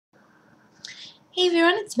Hey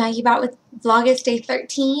everyone, it's Maggie back with Vlogmas Day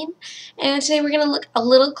 13, and today we're going to look a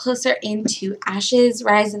little closer into Ashes,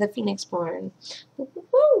 Rise of the Phoenixborn.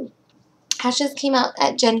 Woo! Ashes came out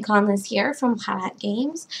at Gen Con this year from Hot Hat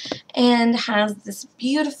Games, and has this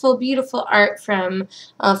beautiful, beautiful art from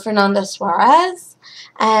Fernanda Suarez,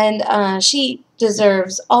 and she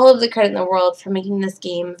deserves all of the credit in the world for making this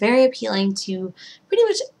game very appealing to pretty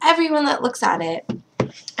much everyone that looks at it.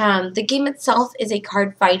 The game itself is a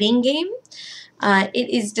card fighting game. It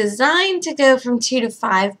is designed to go from 2 to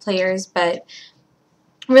 5 players, but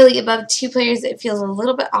really above 2 players it feels a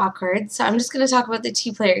little bit awkward. So I'm just going to talk about the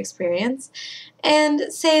 2-player experience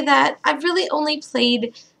and say that I've really only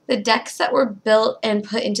played the decks that were built and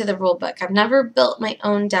put into the rulebook. I've never built my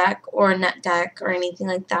own deck or net deck or anything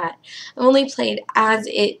like that. I've only played as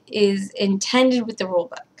it is intended with the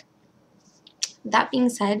rulebook. That being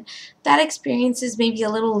said, that experience is maybe a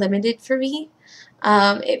little limited for me.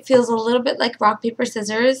 It feels a little bit like rock, paper,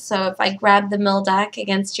 scissors, so if I grab the mill deck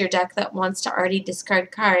against your deck that wants to already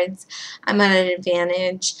discard cards, I'm at an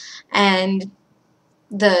advantage, and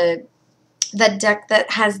the deck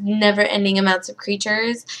that has never-ending amounts of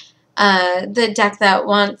creatures, the deck that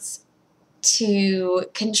wants to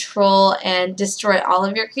control and destroy all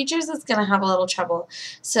of your creatures is going to have a little trouble.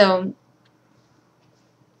 So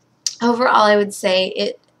overall, I would say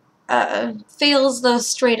it fails the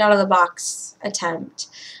straight out of the box attempt.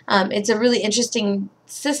 It's a really interesting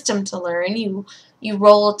system to learn. You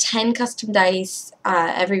roll 10 custom dice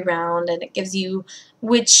every round, and it gives you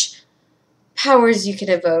which powers you can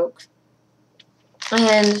evoke.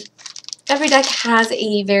 And every deck has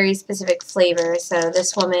a very specific flavor. So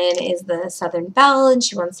this woman is the Southern Belle, and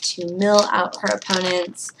she wants to mill out her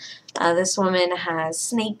opponents. This woman has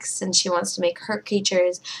snakes, and she wants to make her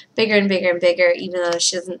creatures bigger and bigger and bigger, even though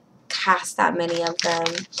she doesn't cast that many of them.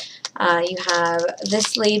 You have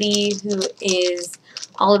this lady who is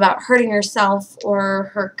all about hurting herself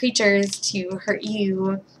or her creatures to hurt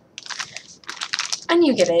you, and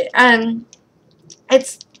you get it.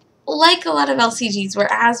 It's like a lot of LCGs where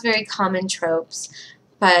it has very common tropes,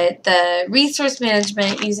 but the resource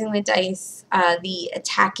management, using the dice, the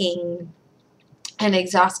attacking and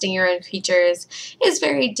exhausting your own creatures is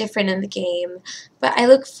very different in the game. But I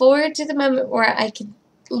look forward to the moment where I can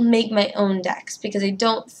make my own decks, because I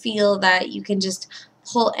don't feel that you can just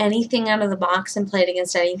pull anything out of the box and play it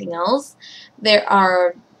against anything else. There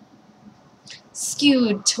are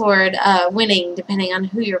skewed toward winning depending on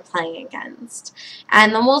who you're playing against.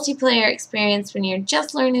 And the multiplayer experience when you're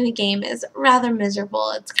just learning the game is rather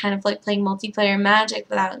miserable. It's kind of like playing multiplayer Magic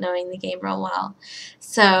without knowing the game real well.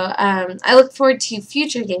 So I look forward to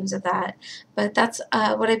future games of that. But that's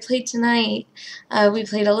what I played tonight. We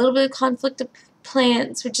played a little bit of Conflict of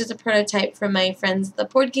Plants, which is a prototype from my friends the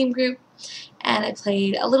board game group, and I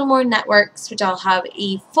played a little more Networks, which I'll have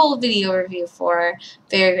a full video review for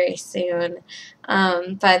very, very soon.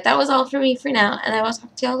 But that was all for me for now, and I will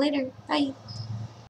talk to y'all later. Bye!